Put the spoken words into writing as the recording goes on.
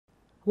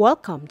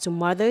Welcome to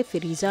Mother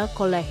Theresa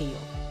Colegio.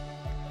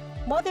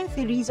 Mother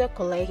Theresa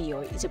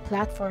Colegio is a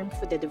platform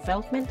for the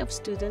development of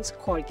students'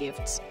 core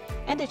gifts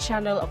and a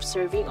channel of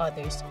serving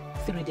others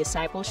through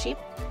discipleship,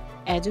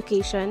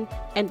 education,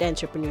 and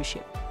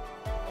entrepreneurship.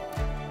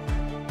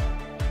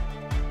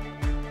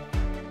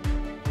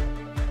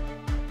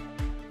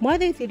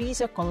 Mother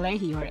Theresa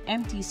Colegio or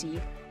MTC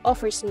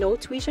offers no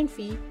tuition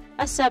fee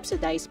as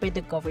subsidized by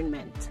the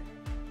government.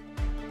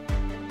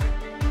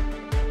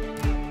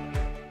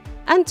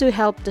 And to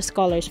help the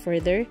scholars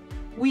further,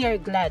 we are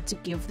glad to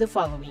give the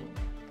following: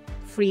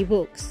 free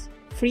books,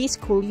 free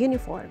school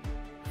uniform,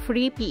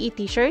 free PE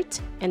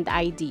t-shirt, and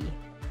ID.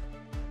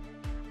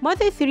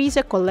 Mother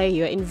Theresa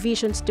Colegio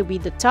envisions to be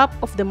the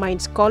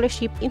top-of-the-mind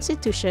scholarship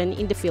institution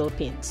in the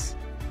Philippines.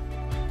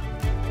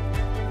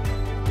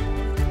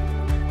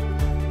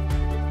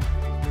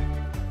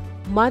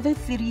 Mother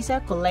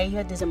Theresa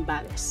Colegio De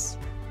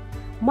Zambales.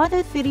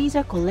 Mother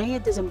Theresa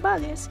Colegio De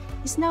Zambales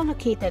is now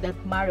located at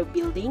Maro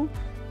Building,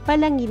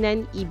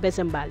 Palanginan, Iba,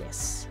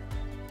 Zambales.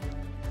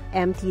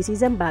 MTC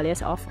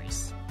Zambales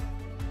offers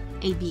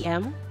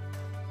ABM,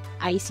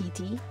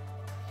 ICT,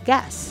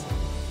 Gas,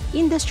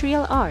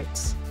 Industrial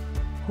Arts,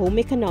 Home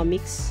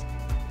Economics,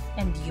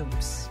 and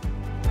UMS.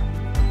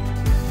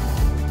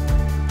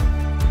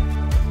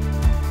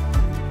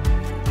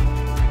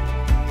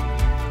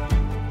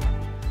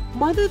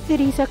 Mother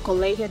Theresa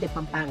Colegio de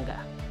Pampanga.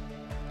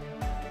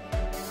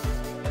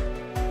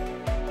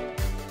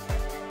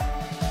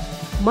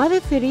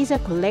 Mother Theresa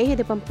Colegio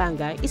de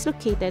Pampanga is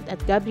located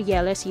at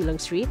Gabriela Silang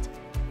Street,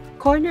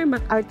 corner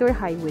MacArthur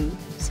Highway,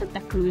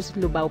 Santa Cruz,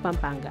 Lubao,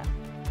 Pampanga.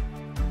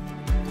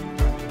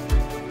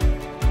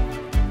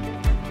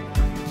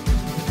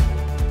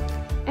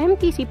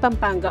 MTC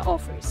Pampanga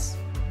offers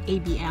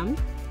ABM,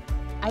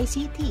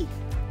 ICT,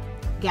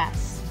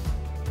 Gas,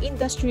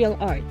 Industrial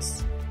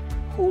Arts,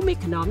 Home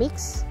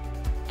Economics,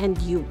 and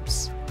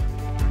UMS.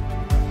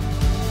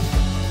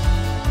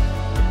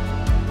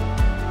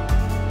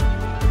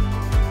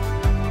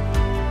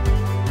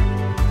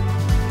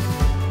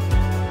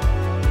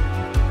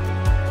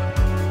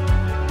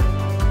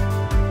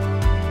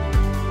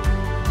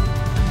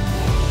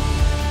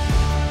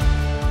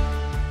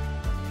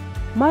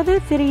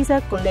 Mother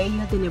Theresa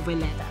Colegio de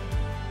Noveleta.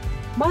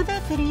 Mother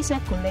Theresa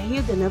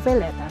Colegio de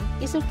Noveleta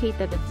is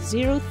located at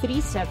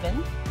 037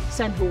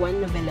 San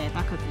Juan,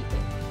 Noveleta, Cavite.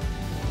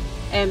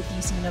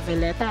 MTC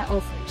Noveleta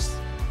offers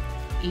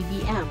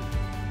ABM,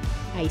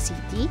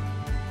 ICT,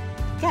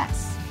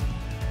 Gas,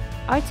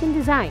 Arts and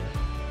Design,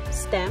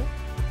 STEM,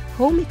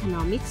 Home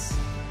Economics,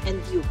 and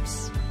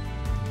UMS.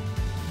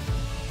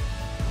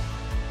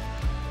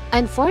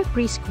 And for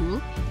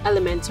preschool,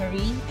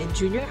 elementary, and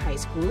junior high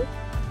school,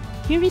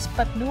 here is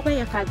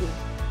Patnubay Academy.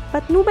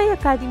 Patnubay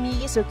Academy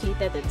is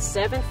located at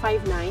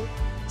 759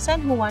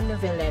 San Juan,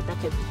 Noveleta,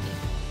 Cavite.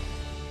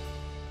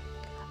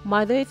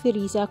 Mother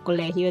Theresa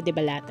Colegio de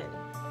Balatan.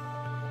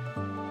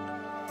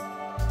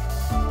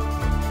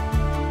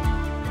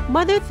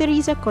 Mother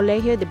Theresa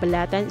Colegio de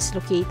Balatan is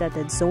located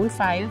at Zone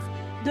 5,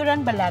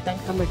 Duran, Balatan,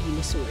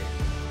 Camarines Sur.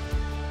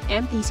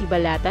 MTC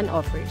Balatan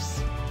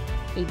offers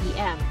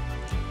ABM,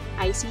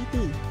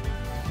 ICT,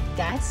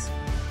 Gas,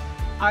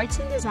 Arts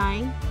and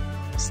Design,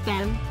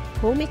 STEM,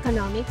 Home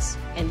Economics,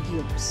 and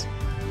UMS.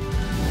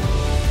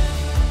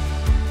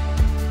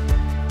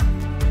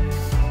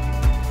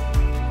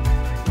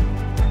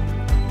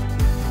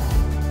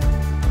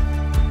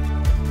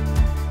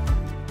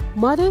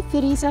 Mother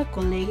Theresa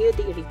Colegio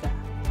de Iriga.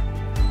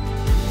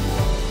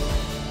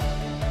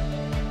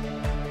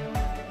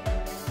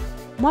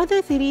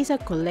 Mother Theresa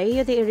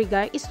Colegio de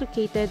Iriga is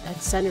located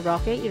at San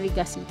Roque,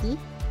 Iriga City,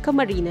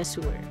 Camarines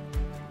Sur.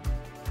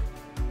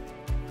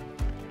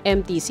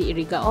 MTC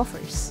Iriga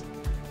offers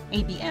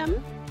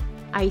ABM,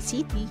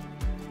 ICT,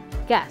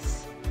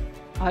 Gas,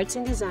 Arts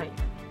and Design,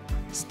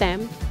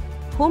 STEM,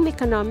 Home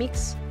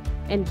Economics,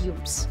 and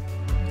UMS.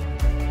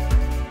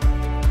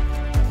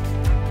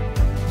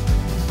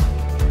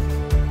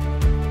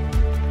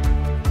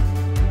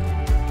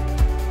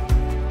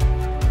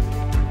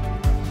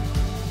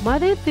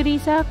 Mother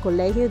Theresa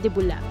Colegio de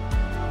Bula.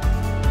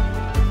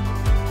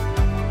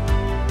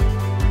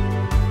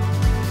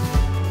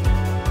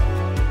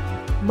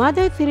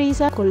 Mother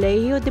Theresa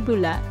Colegio de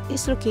Bula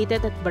is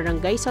located at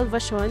Barangay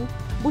Salvacion,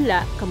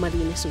 Bula,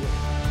 Camarines Sur.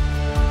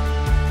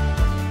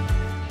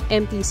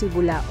 MTC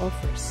Bula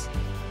offers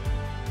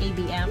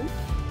ABM,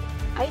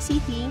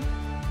 ICT,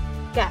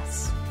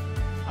 Gas,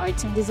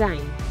 Arts and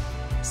Design,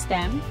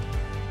 STEM,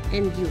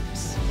 and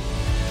UMS.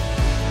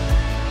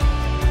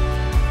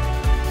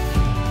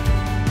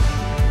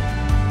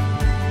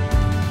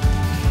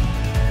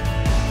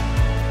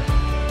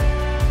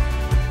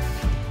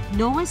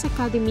 Noah's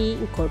Academy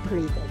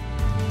Incorporated.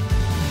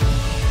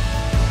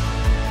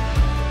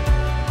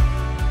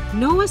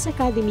 Noah's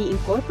Academy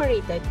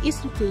Incorporated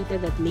is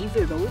located at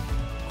Navy Road,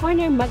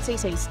 corner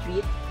Magsaysay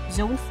Street,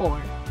 Zone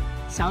 4,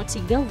 South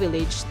Sigal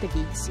Village,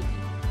 Taguig City.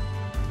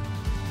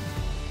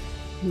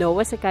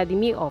 Noah's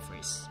Academy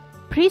offers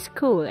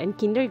preschool and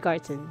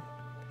kindergarten,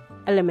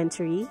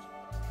 elementary,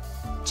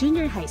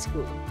 junior high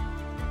school,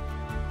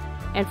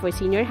 And for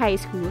senior high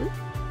school,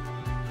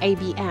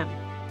 IBM,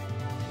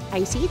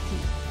 ICT,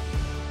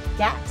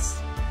 Gas,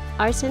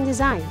 Arts and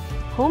Design,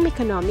 Home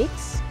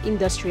Economics,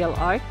 Industrial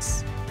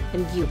Arts,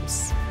 and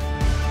UPS.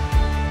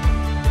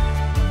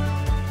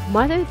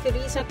 Mother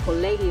Theresa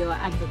Colegio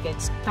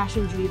advocates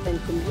passion-driven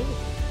community,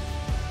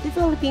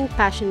 developing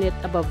passionate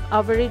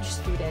above-average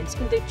students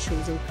in their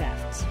chosen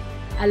crafts,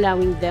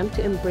 allowing them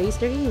to embrace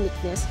their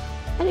uniqueness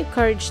and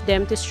encourage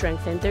them to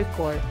strengthen their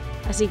core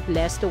as they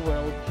bless the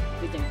world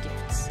with their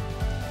gifts.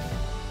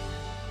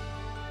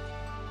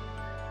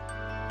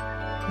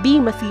 Be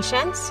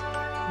mathematicians,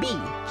 be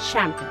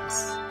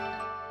champions.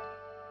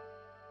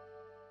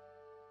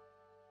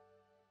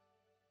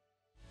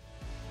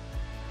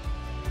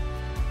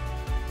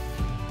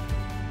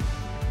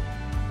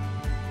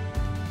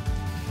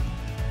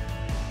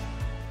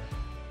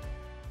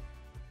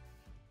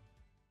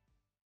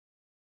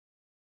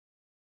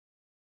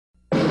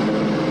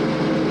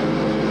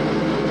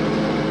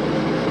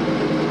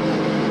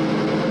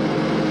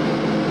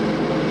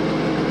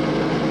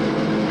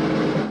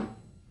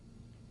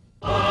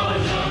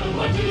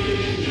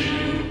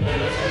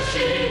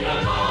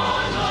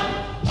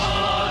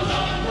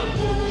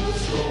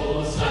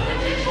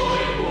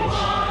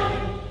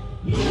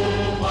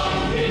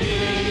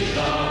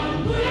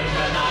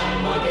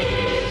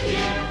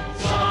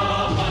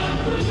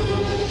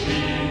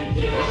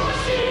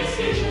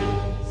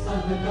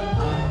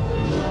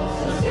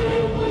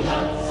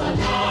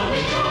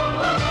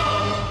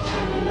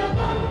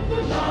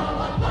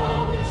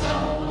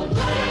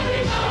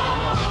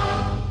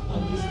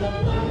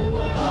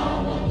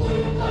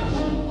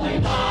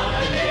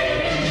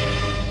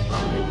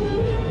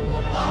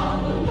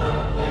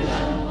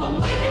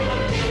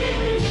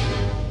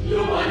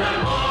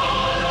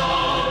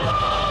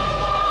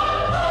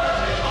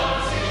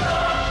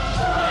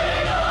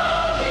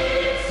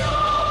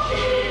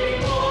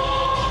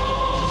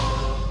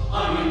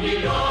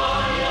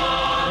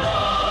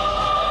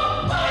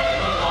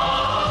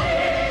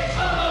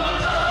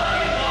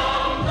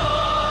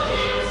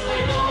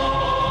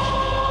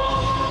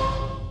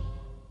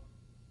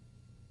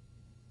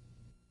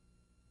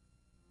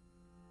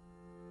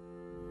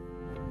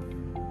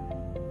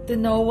 To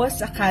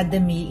Noah's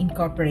Academy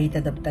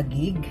Incorporated of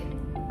Taguig,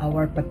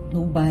 our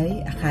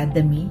Patnubay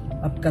Academy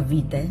of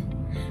Cavite,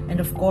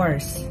 and of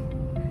course,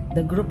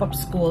 the group of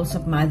schools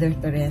of Mother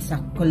Theresa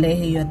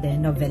Colegio de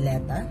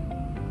Noveleta,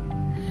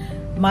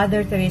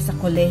 Mother Theresa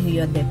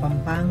Colegio de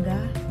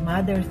Pampanga,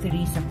 Mother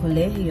Theresa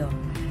Colegio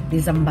de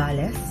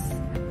Zambales,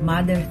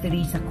 Mother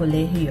Theresa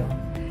Colegio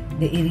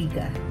de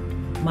Iriga,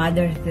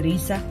 Mother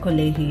Theresa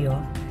Colegio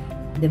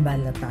de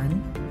Balatan,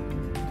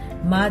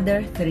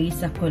 Mother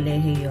Theresa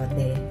Colegio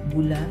de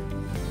Bula,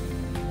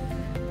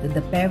 to the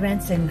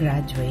parents and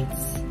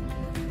graduates,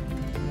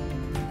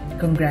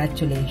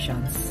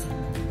 congratulations.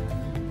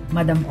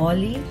 Madam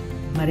Oli,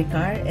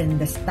 Maricar, and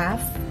the staff,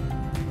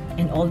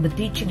 and all the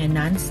teaching and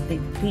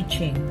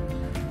non-teaching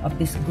of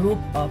this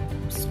group of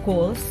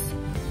schools,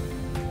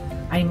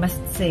 I must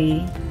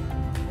say,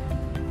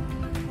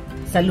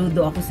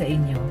 saludo ako sa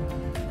inyo.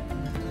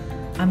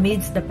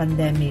 Amidst the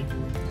pandemic,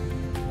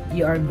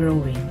 you are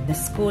growing, the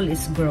school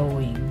is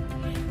growing,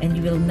 and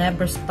you will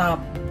never stop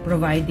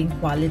providing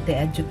quality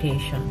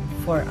education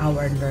for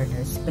our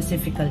learners,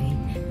 specifically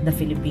the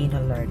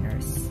Filipino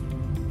learners.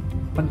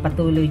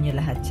 Pagpatuloy niyo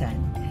lahat yan.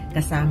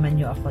 Kasama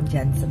niyo ako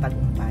dyan sa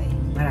tagumpay.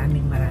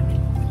 Maraming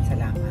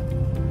salamat.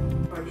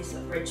 For this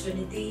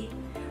opportunity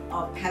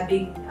of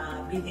having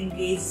been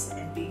engaged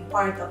and being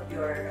part of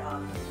your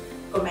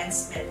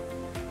commencement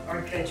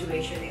or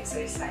graduation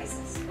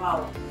exercises.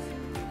 Wow!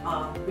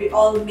 We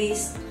all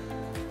missed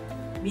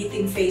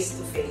meeting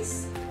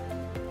face-to-face.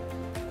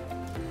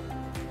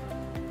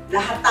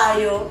 Lahat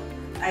tayo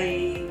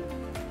ay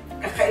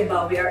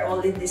kakaiba. We are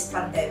all in this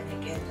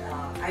pandemic, and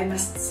I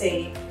must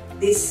say,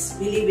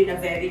 we live in a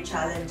very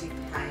challenging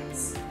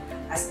times.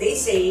 As they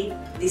say,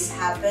 this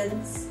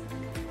happens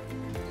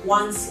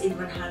once in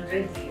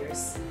 100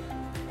 years.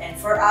 And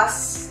for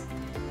us,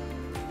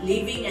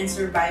 living and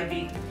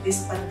surviving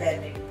this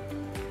pandemic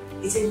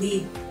is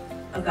indeed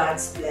a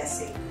God's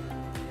blessing.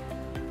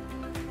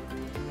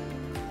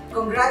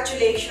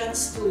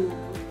 Congratulations to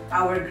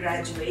our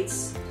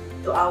graduates,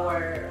 to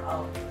our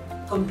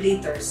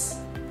completers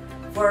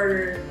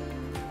for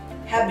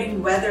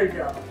having weathered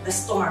the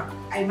storm.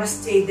 I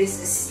must say this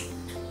is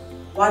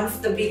one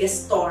of the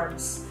biggest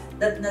storms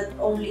that not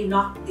only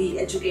knocked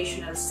the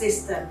educational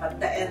system but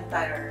the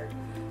entire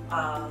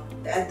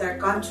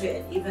country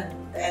and even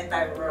the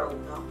entire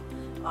world.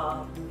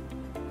 No?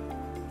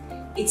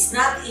 It's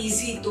not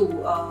easy to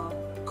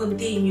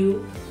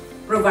continue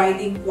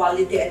providing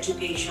quality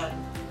education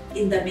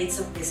in the midst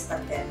of this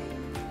pandemic.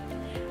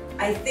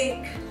 I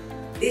think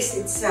this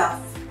itself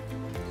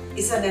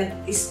is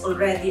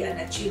already an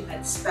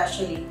achievement,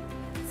 especially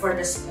for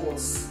the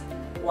schools.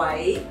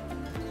 Why?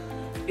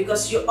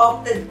 Because you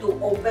opted to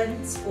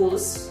open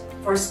schools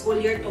for school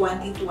year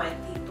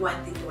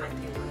 2020-2021.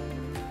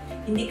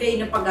 Hindi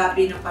kayo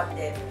napagabi ng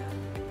pandemya.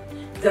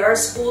 There are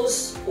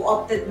schools who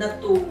opted not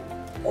to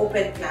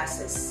open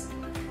classes.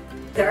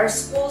 There are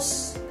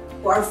schools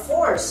who are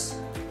forced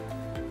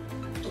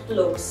to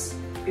close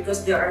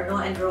because there are no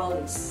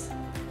enrollees.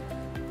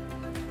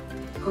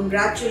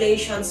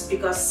 Congratulations,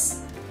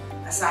 because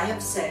as I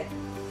have said,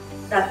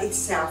 that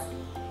itself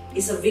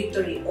is a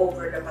victory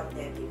over the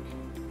pandemic.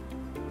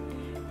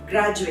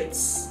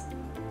 Graduates,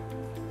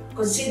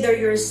 consider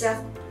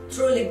yourself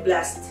truly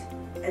blessed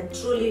and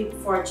truly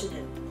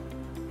fortunate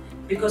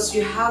because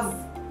you have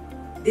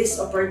this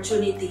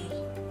opportunity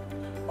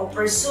of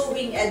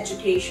pursuing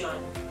education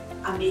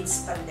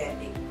amidst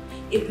pandemic.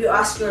 If you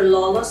ask your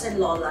lolos and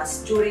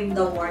lolas during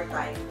the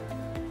wartime,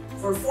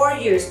 for 4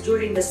 years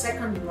during the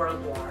Second World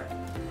War,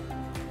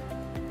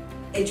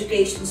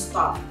 education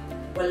stopped.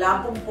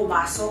 Wala pong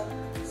pumasok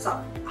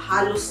sa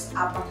halos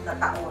 4 na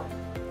taon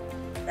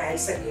dahil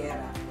sa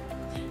giyera.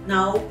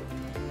 Now,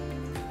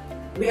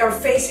 we are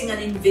facing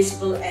an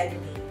invisible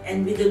enemy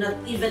and we do not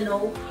even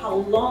know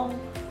how long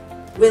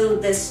will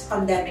this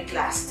pandemic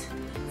last.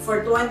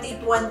 For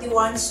 2021,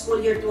 school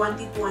year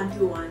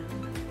 2021,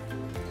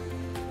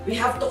 we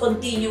have to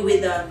continue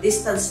with the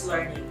distance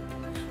learning.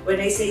 When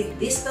I say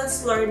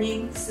distance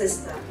learning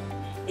system,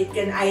 it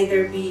can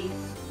either be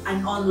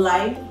an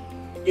online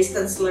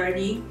distance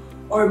learning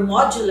or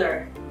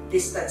modular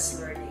distance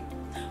learning.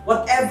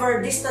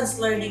 Whatever distance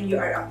learning you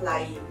are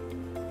applying,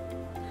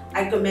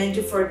 I commend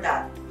you for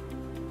that.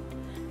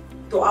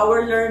 To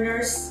our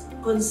learners,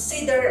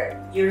 consider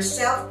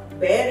yourself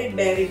very,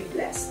 very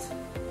blessed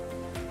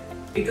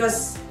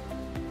because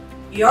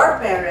your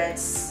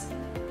parents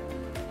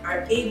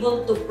are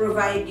able to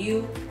provide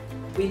you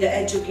with the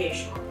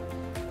education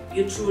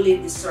you truly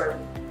deserve.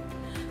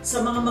 Sa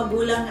mga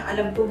magulang,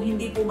 alam kong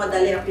hindi po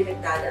madali ang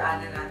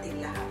pinagdadaanan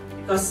natin lahat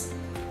because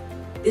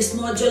this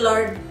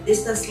modular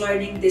distance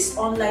learning, this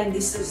online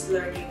distance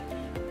learning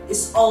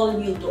is all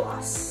new to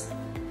us.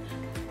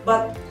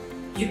 But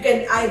you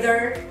can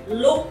either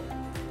look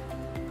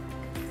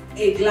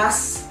a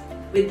glass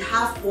with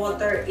half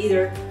water,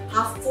 either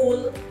half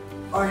full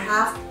or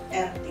half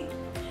empty.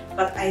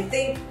 But I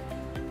think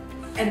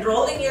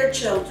enrolling your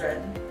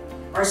children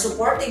or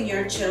supporting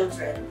your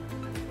children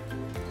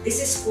this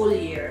school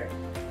year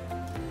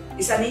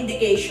is an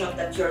indication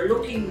that you're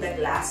looking the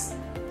glass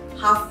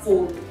half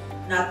full,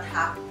 not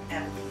half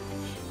empty.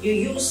 You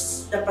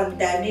use the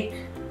pandemic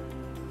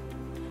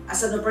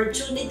as an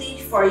opportunity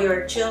for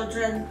your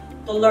children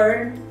to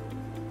learn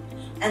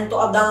and to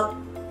adopt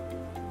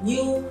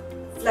new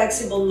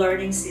flexible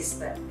learning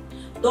system.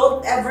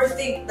 Don't ever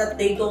think that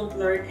they don't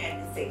learn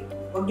anything.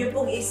 Huwag niyo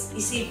pong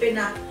isipin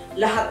na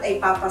lahat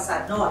ay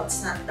papasa. No,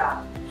 it's not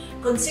that.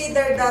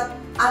 Consider that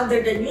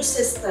under the new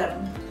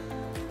system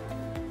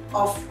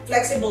of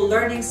flexible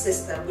learning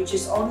system, which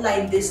is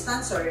online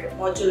distance or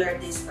modular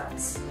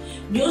distance,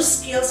 new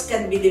skills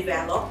can be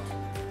developed,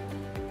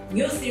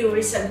 new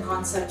theories and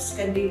concepts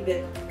can be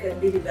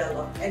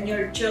developed, and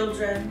your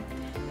children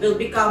will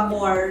become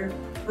more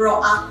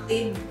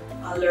proactive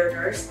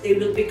learners. They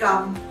will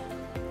become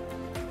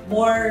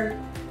more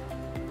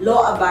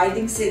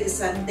law-abiding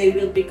citizens. They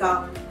will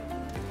become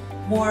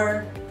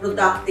more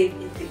productive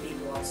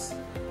individuals.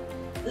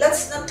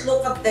 Let's not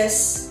look at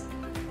this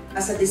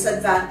as a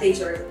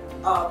disadvantage or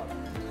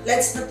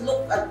let's not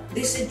look at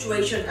this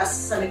situation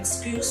as an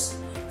excuse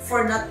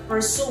for not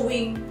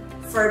pursuing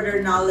further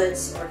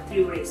knowledge or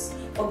theories.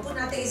 Huwag po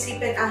natin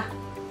isipin,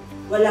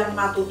 walang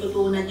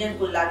matututunan yan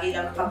kung lagi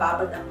lang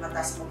nakababad ang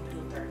mata sa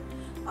computer.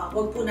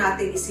 Huwag po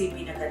natin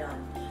isipin na gano'n.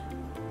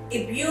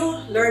 If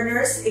you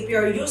learners, if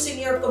you're using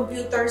your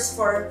computers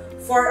for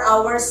 4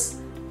 hours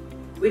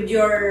with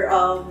your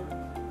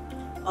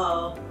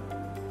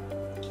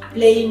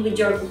playing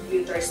with your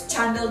computers,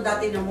 channel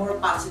that in a more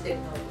positive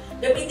note.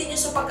 Gamitin nyo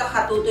sa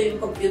pagkakatuto yung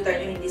computer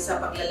nyo, hindi sa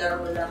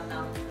paglalaro lang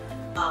ng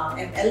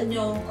ML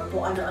nyo o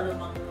kung ano-ano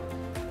mang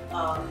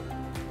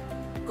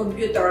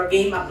computer or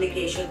game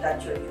application that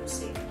you're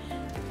using.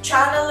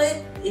 Channel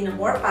it in a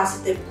more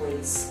positive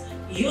ways.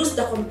 Use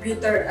the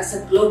computer as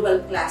a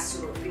global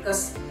classroom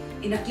because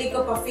in a click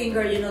of a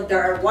finger, you know,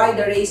 there are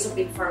wide arrays of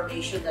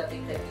information that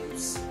you can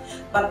use.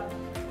 But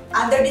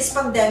under this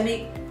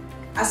pandemic,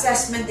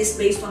 assessment is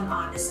based on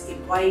honesty.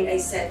 Why I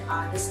said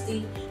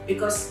honesty?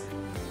 Because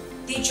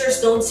teachers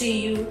don't see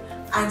you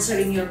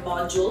answering your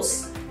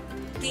modules.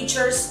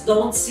 Teachers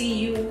don't see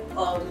you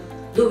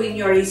doing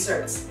your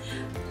research.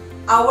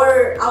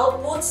 Our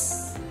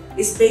outputs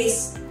is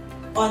based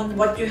on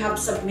what you have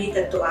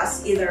submitted to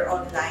us, either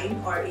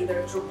online or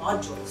either through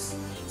modules.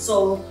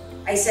 So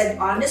I said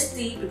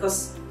honesty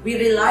because we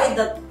rely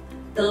that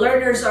the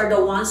learners are the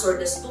ones, or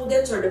the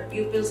students or the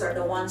pupils are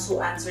the ones who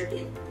answered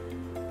it,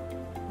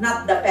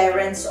 not the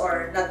parents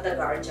or not the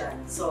guardian.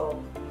 So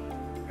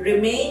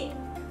remain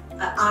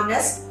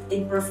honest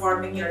in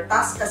performing your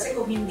task kasi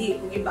kung hindi,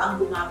 kung iba ang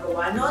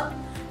gumagawa nun,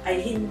 ay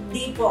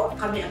hindi po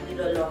kami ang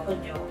niloloko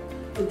nyo,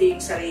 kundi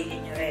yung sarili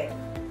nyo rin.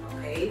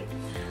 Okay?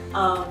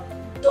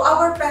 To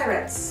our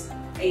parents,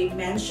 I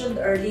mentioned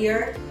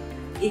earlier,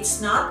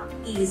 it's not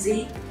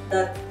easy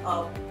that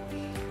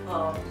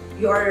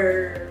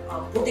you're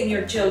putting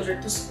your children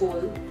to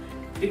school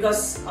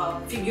because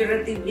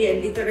figuratively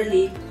and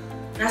literally,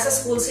 nasa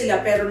school sila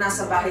pero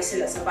nasa bahay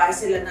sila. Sa bahay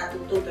sila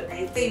natututo. And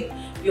I think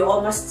you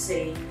all must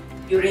say,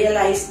 you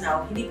realize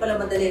now, hindi pala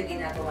madali ang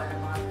ginagawa ng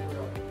mga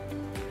guro.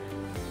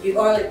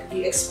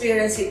 You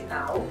experience it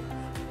now.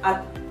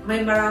 At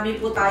may marami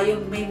po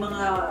tayong, may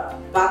mga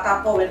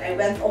bata po, when I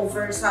went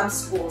over some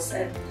schools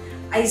and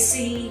I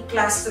see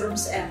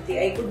classrooms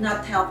empty, I could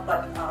not help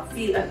but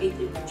feel a bit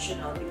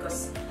emotional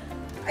because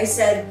I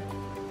said,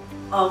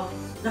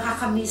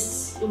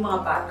 nakakamiss yung mga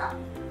bata.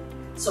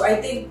 So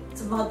I think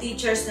sa mga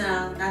teachers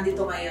na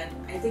nandito ngayon,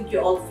 I think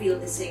you all feel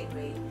the same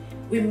way.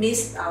 We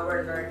missed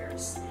our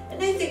learners. And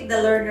I think the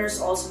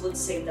learners also would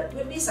say that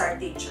we miss our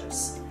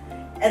teachers.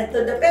 And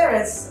to the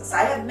parents, as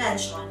I have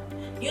mentioned,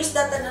 use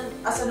that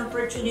as an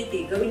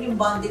opportunity. Gawin yung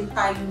bonding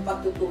time yung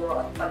pagtuturo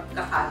at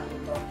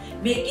pagkakatuto.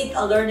 Make it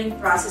a learning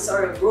process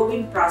or a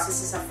growing process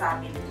as a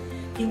family.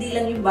 Hindi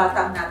lang yung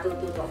bata ang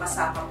natututo,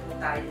 kasama po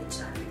tayo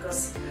dyan.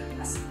 Because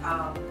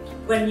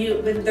when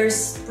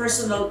there's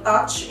personal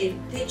touch in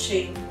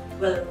teaching,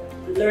 well,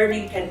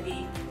 learning can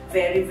be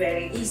very,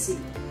 very easy.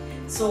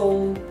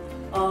 So,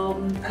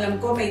 alam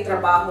ko may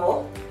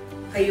trabaho,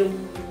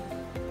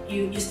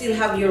 you still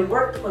have your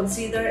work to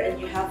consider and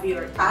you have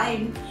your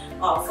time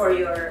for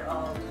your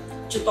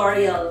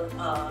tutorial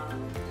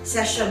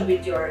session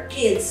with your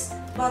kids.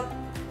 But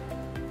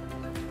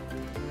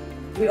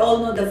we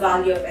all know the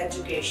value of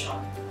education.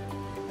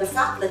 The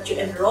fact that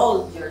you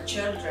enrolled your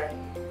children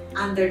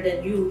under the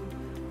new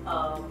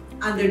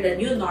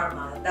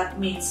normal, that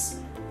means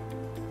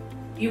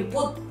you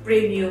put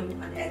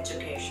premium on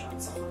education.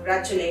 So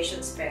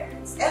congratulations,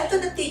 parents. And to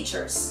the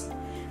teachers,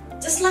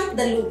 just like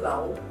the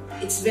lugaw,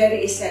 it's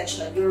very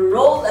essential. Your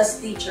role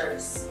as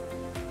teachers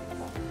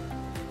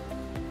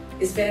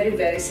is very,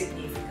 very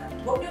significant.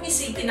 Huwag niyong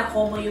isipin na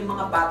kung yung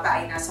mga bata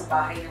ay nasa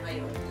bahay na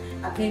ngayon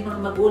at may mga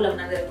magulang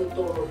na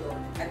natuturo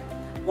doon. At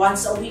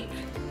once a week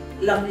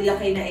lang nila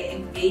kayo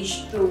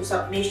na-engage through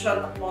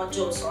submission of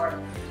modules or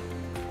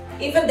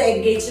even the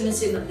engagement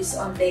is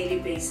on daily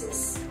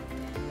basis.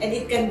 And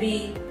it can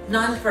be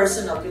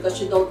non-personal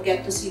because you don't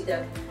get to see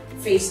them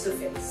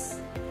face-to-face.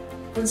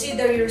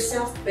 Consider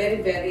yourself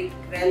very, very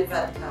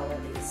relevant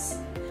nowadays.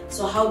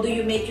 So how do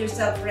you make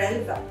yourself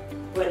relevant?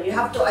 Well, you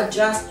have to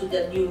adjust to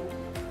the new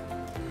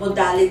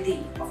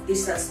modality of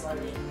distance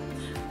learning.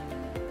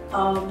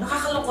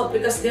 Nakakalungkot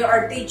because there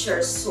are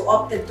teachers who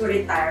opted to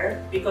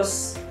retire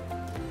because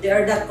they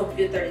are not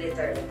computer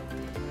literate.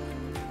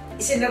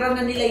 Isinara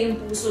na nila yung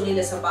puso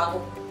nila sa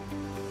bagong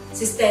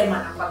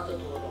sistema ng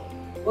pagtuturo.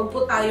 Huwag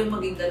po tayong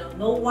maging ganun.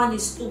 No one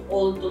is too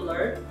old to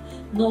learn.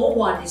 No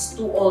one is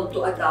too old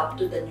to adapt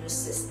to the new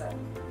system.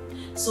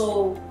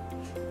 So,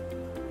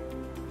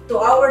 to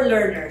our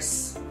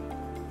learners,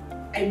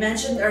 I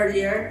mentioned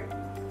earlier,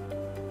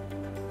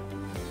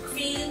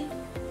 feel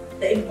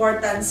the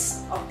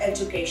importance of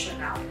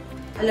education now.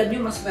 Alam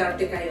niyo, mas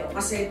swerte kayo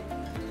kasi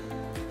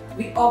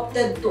we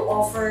opted to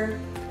offer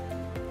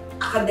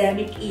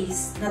academic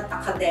ease, not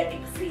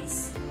academic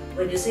freeze.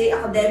 When you say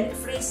academic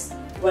freeze,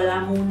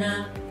 wala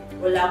muna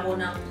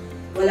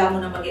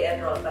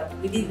mag-enroll. But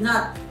we did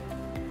not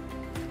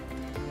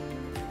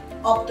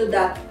opt to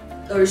that.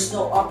 There's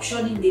no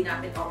option, hindi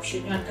namin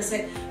option yun.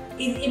 Kasi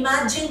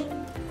imagine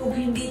kung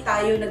hindi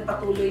tayo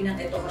nagpatuloy ng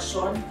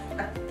edukasyon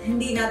at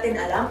hindi natin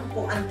alam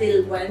kung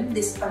until when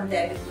this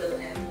pandemic will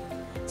end.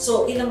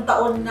 So, ilang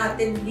taon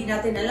natin, hindi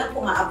natin alam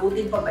kung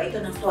aabutin pa ba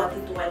ito ng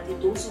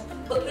 2022. So,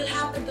 what will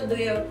happen to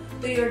your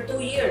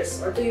 2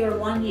 years or to your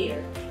 1 year?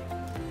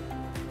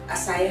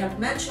 As I have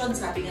mentioned,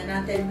 sabi nga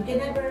natin, we can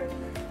never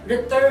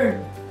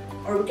return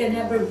or we can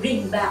never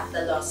bring back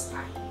the lost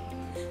time.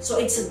 So,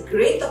 it's a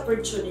great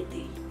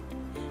opportunity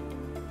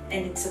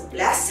and it's a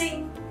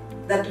blessing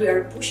that we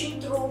are pushing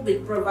through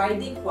with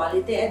providing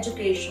quality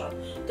education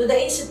to the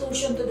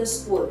institution, to the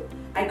school.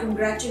 I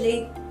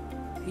congratulate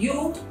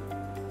you,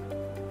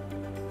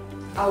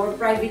 our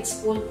private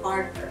school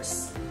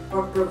partners,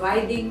 for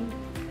providing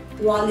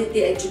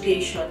quality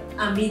education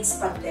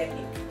amidst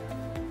pandemic.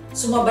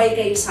 Sumabay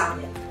kayo sa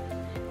amin.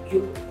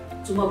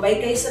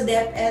 Sumabay kayo sa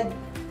DepEd,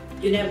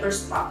 you never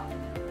stop.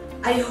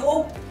 I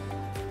hope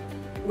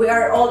we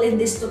are all in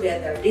this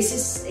together. This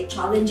is a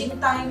challenging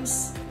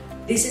times.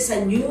 This is a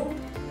new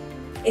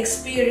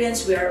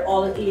experience we are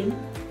all in.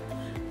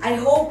 I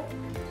hope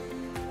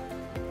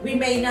we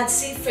may not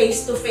see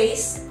face to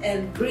face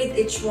and greet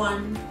each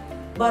one,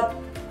 but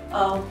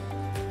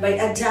by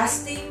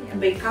adjusting and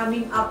by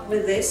coming up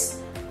with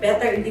this,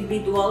 better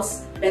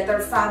individuals,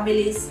 better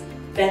families,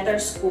 better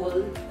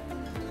school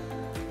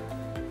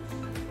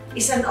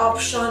is an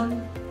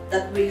option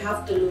that we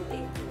have to look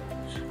into.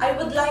 I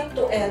would like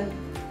to end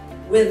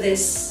with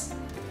this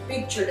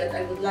picture that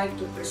I would like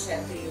to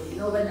present to you. You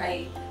know, when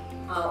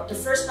the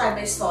first time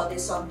I saw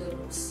this on the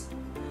news,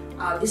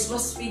 this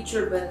was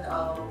featured when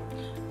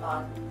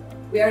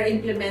we are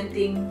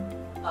implementing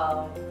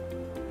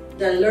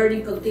the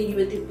learning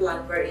continuity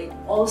plan wherein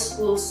all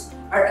schools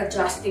are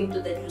adjusting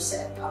to the new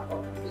setup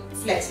of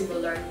flexible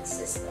learning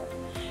system.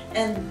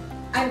 And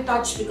I'm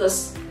touched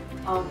because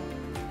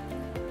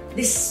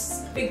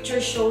this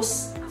picture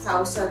shows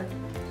 1,000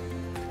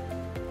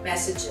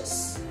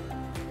 messages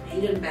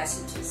million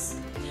messages.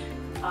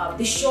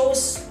 This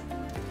shows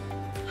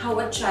how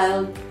a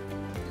child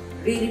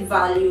really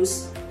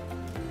values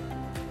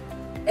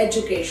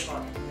education.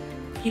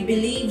 He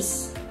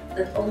believes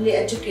that only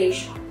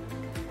education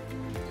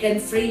can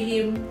free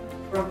him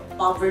from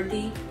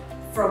poverty,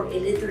 from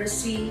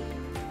illiteracy,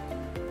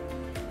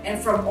 and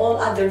from all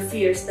other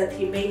fears that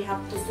he may have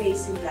to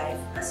face in life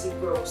as he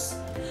grows.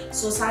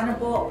 So sana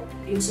po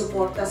yung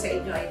suporta sa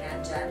inyo ay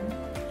nandyan.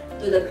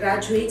 To the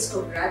graduates,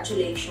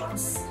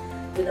 congratulations.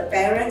 To the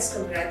parents,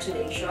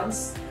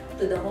 congratulations.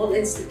 To the whole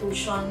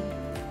institution,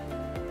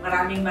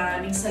 maraming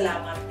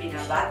salamat.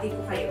 Binabati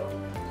ko kayo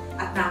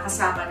at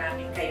nakasama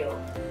namin kayo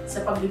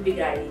sa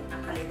pagbibigay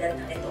ng kalidad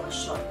ng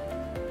edukasyon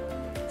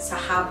sa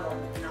hamon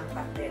ng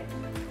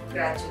pandemya.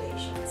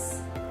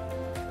 Congratulations!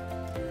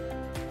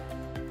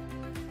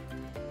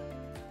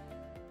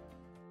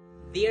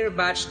 Dear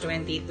Batch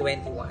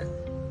 2021,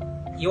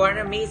 you are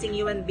amazing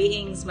human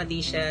beings,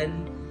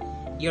 Madician.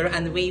 Your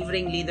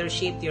unwavering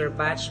leadership, your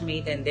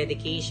batchmate, and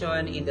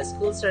dedication in the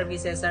school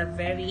services are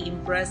very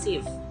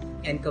impressive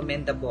and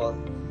commendable.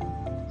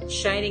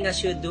 Shining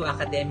as you do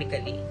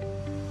academically.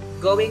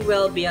 Going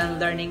well beyond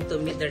learning to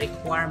meet the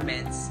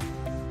requirements.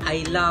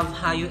 I love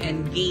how you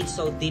engage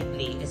so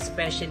deeply,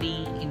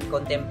 especially in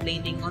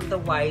contemplating on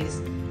the whys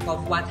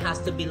of what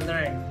has to be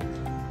learned,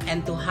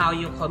 and to how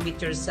you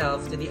commit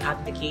yourself to the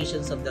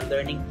applications of the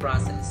learning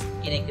process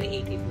in a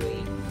creative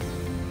way.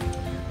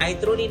 I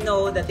truly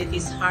know that it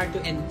is hard to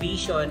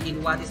envision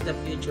in what is the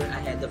future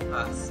ahead of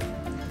us,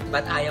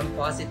 but I am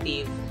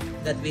positive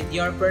that with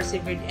your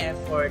persevered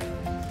effort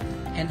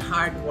and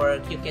hard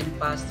work, you can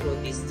pass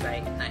through these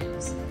trying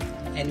times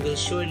and will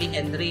surely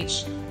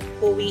enrich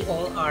who we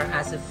all are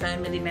as a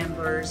family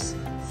members,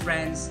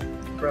 friends,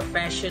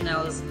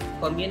 professionals,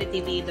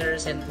 community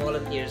leaders, and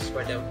volunteers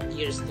for the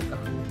years to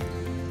come.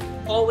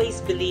 Always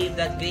believe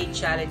that great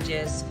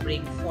challenges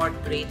bring forth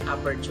great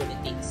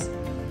opportunities.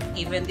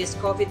 Even this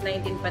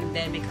COVID-19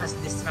 pandemic has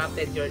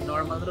disrupted your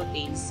normal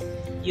routines,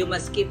 you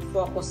must keep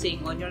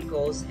focusing on your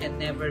goals and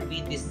never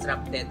be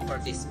distracted or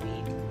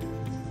dismayed.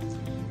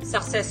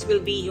 Success will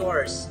be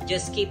yours.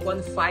 Just keep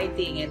on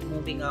fighting and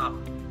moving up.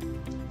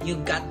 You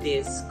got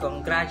this.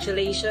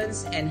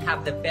 Congratulations and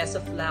have the best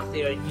of luck to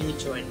your new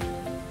journey.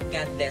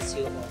 God bless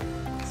you all.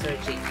 Sir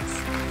James.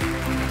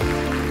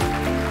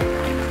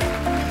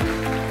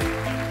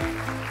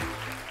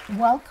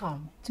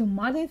 Welcome to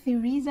Mother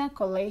Theresa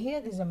Colegio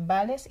De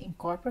Zambales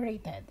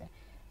Incorporated.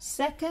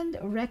 Second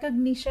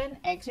recognition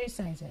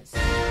exercises.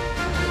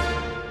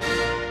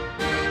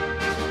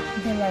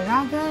 De la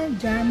Raga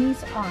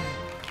Janis on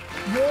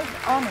with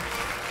honors.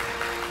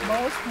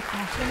 Most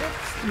compassionate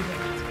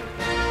student.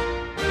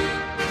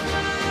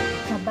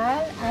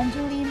 Cabal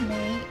Angeline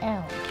May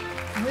L.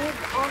 with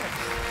honors.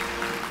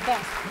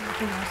 Best in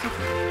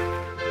philosophy.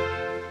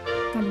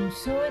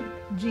 Kalusud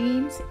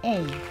James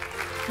A.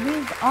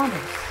 with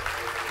honors.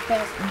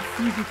 Best in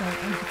physical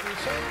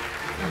education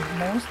and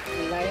most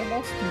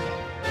reliable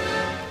student.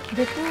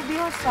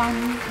 Detubio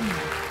Sonny E.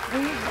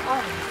 with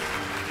honors.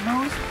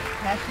 Most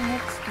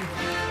passionate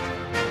student.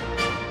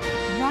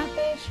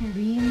 Rape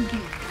Shireen D.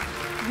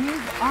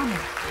 with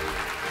honors.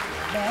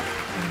 Best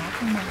in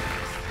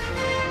mathematics.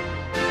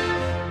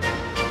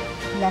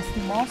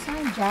 Lastimosa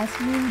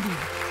Jasmine D.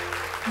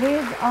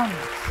 with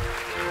honors.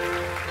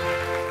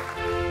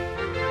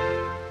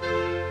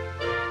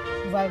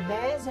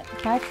 Valdez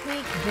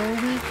Patrick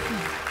Joey P.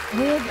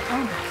 with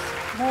honors.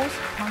 Most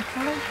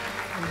punctual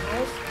and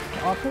most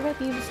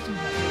cooperative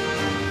student.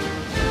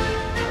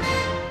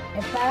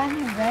 Epan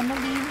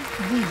Remeline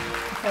D.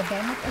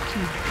 academic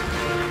achiever.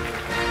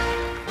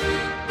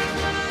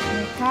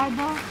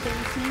 Ricardo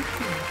Casey P.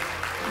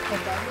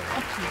 academic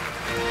achiever.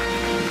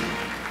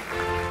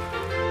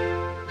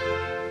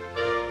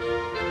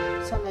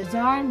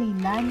 Salazar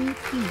Lilani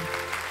P.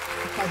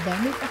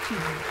 academic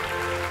achiever.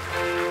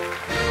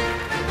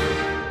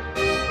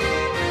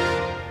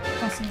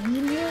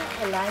 Casimiro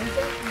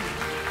Eliza E.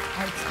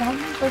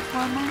 outstanding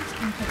performance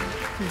in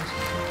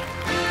communication.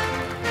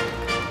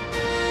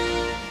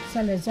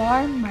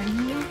 Salazar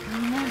Maria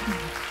Ina D.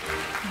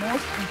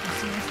 most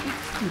enthusiastic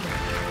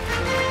student.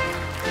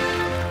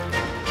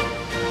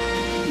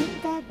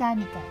 Tinta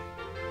Danica,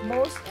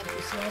 most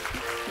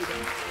enthusiastic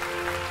student.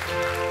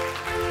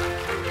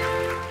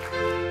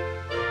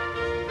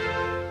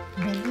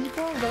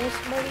 Benito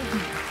Rosemary D.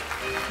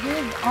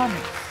 with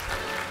honors.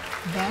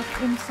 Best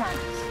in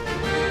science.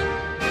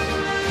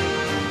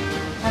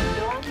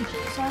 Abdon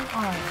Jason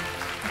R.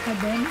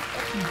 academic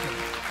achiever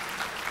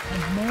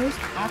and most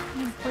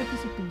active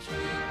participation.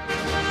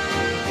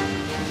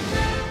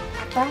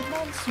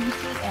 Batman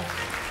Susie F.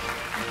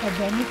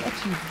 academic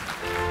achiever.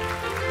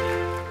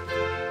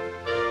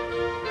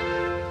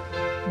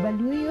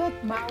 Baluyot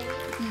Maui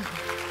E.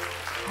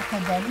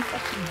 academic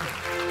achiever.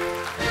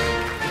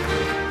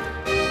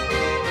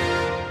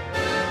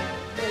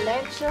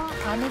 Valencio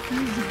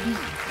Anatis B.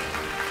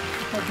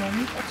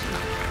 academic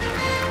achiever.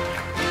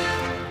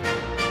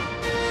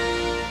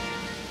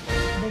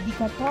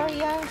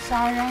 Dedicatoria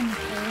Sarah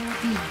Nicole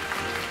D.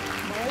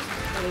 most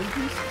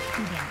courageous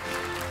student.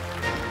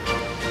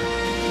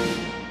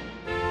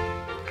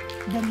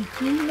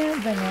 Delikina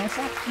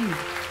Vanessa Q.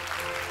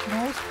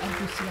 Most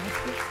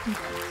enthusiastic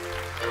student.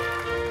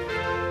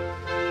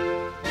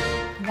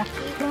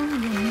 Lakibong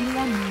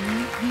Yunila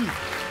Mini B.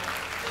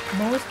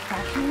 Most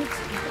passionate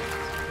student.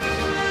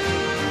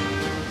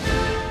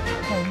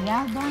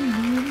 Koryabong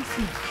Lin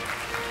C.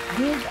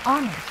 With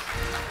honors.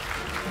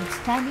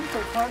 Outstanding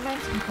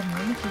performance in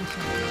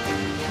communication.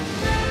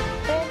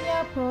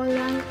 Peña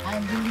Polang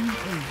Angeline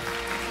A.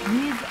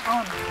 With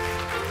honors.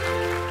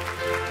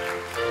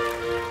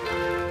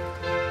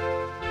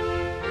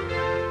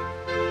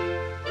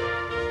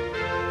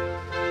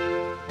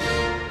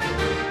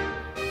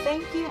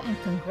 Thank you and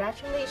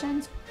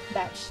congratulations,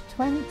 Batch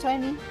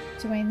 2020-2021.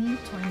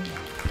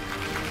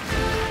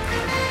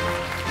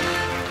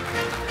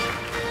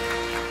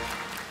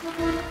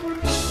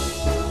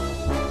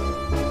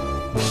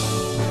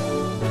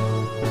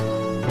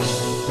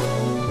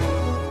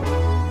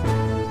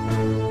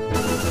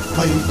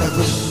 May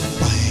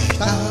tagumpay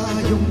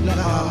tayong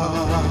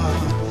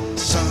lahat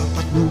sa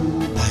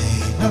patnubay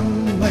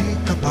ng may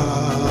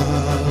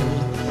kapal.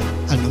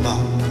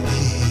 Anumang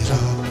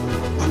hirap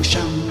ang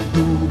siyang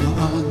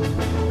dumaan,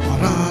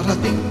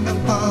 mararating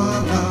ang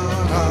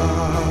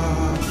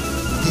pangarap.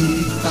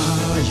 Di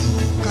tayo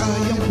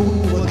kayang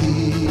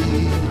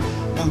buwagin,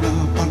 mga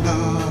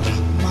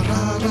pangarap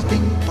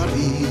mararating pa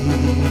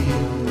rin.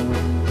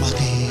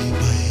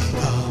 Matibay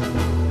ang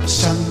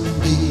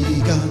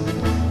sandigan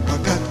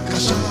pagkat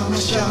kasama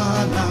siya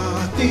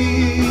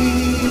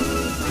natin.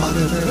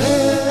 Mother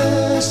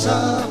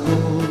Theresa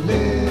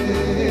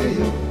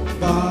Colegio,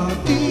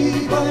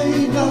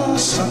 matibay na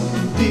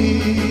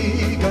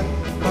sandigan,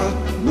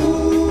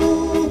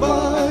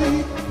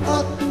 patnubay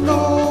at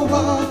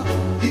nawa,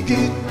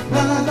 higit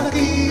na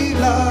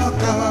dakila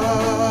ka.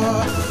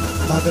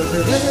 Mother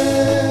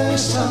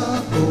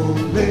Theresa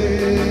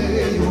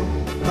Colegio,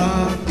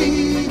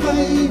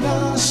 matibay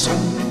na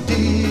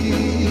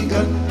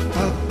sandigan,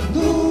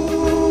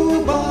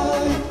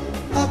 patnubay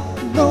at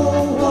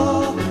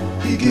nawa,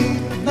 higit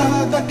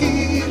na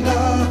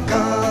dakila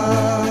ka.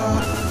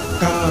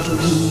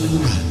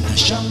 Karunungan na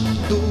siyang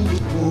dulot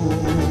mo,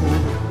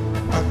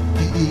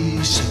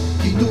 pag-iisip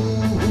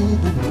tinubog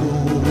mo,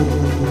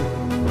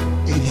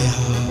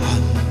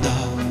 inihahanda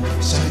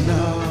sa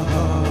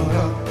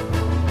inaharap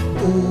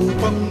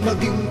upang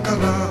maging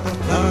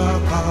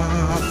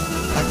karapat-dapat.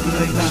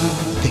 Taglay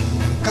nating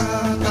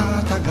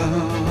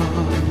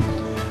katatagan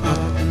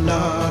at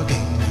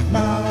laging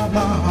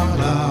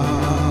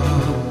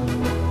nagmamahalan.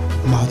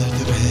 Mother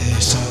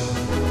Teresa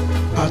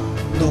at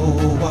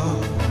Noah,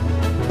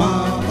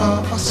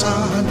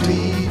 maaasahan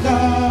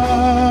rina.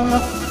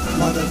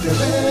 Mother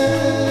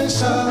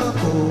Theresa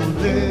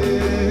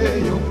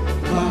Colegio,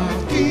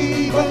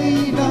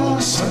 matibay na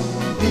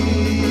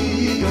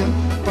sandigan,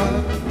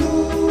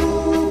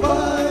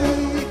 patnubay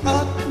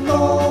at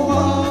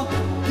nawa,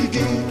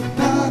 higit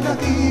na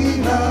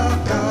dakila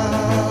ka.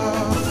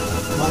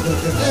 Mother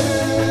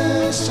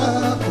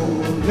Theresa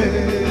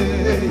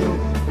Colegio,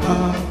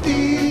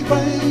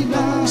 matibay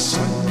na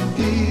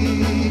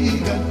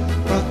sandigan,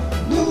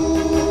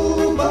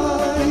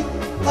 patnubay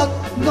at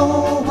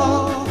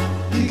nawa,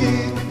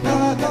 higit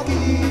na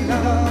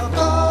dakila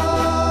ka.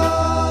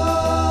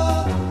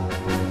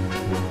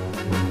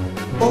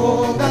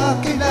 O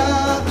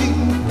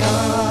dakilating ka.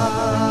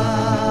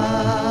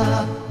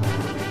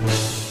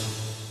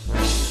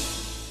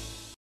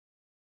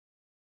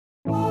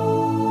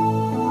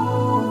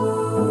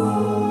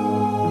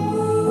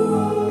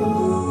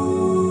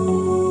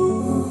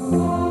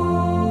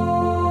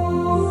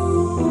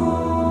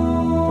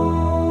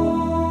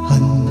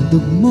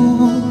 Handog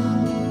mo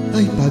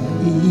ay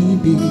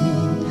pag-ibig,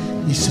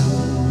 isang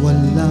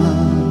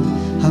walang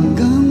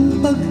hanggang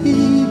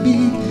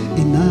pag-ibig.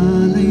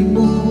 Inalay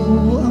mo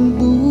ang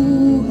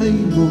buhay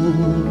mo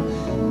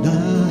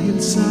dahil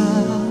sa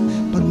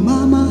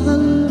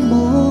pagmamahal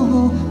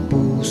mo.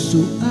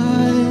 Puso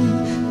ay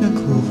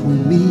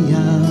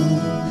naghuhumiyaw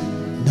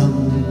ng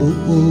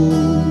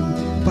buong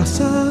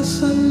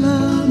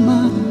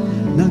pasasalamat.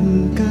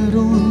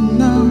 Nagkaroon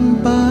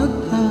ng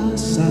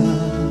pag-asa,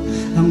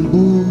 ang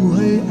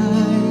buhay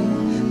ay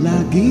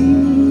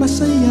laging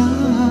masaya.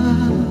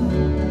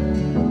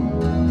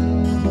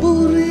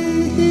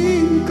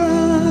 Purihin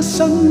ka,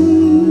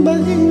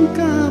 sambahin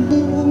ka,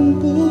 buong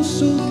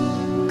puso,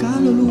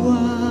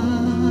 kaluluwa.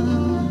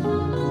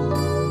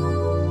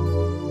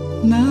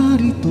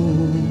 Narito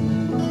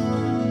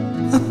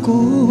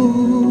ako,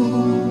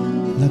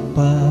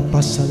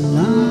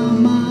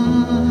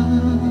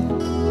 nagpapasalamat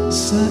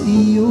sa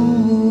iyo.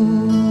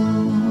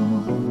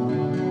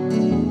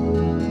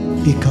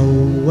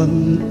 Ikaw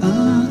ang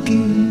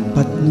aking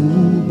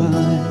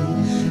patnubay,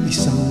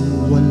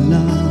 isang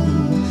walang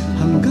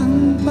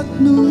hanggang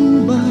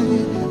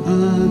patnubay.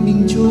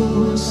 Aming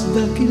Diyos,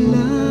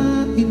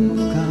 dakilain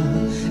ka,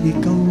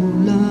 ikaw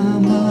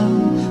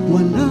lamang,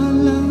 wala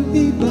lang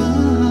iba.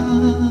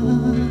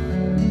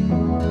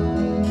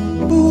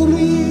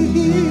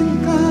 Purihin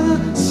ka,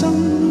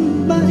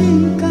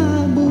 sambahin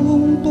ka,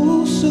 buong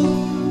puso,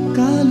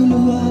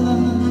 kaluluwa.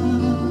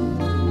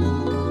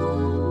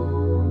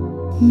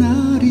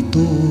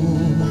 narito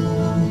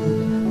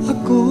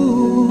ako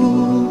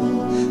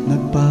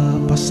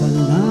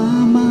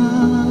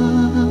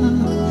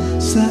nagpapasalamat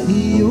sa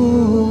iyo.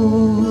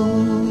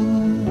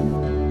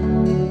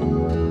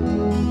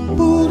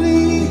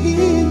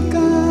 Purihin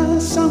ka,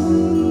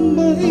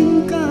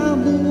 sambahin ka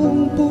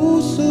buong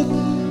puso't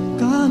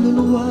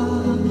kaluluwa.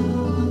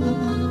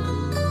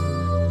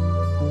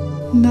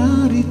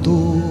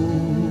 Narito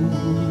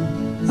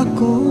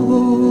ako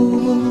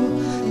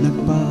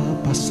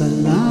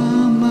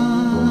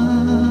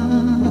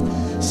nagpapasalamat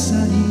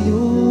sa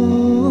iyo.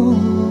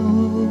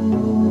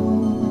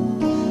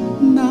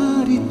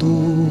 Narito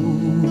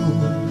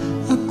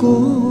ako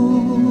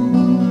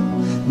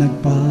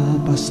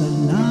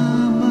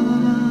nagpapasalamat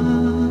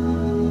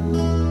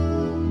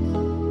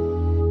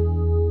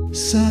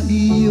sa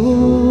iyo.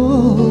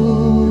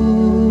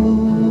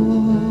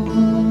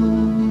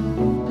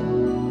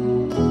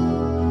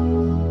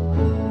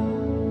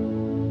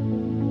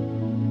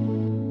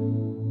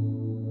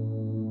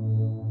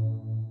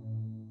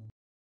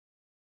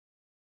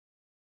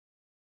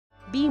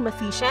 Be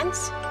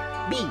mathematicians,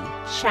 be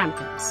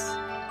champions.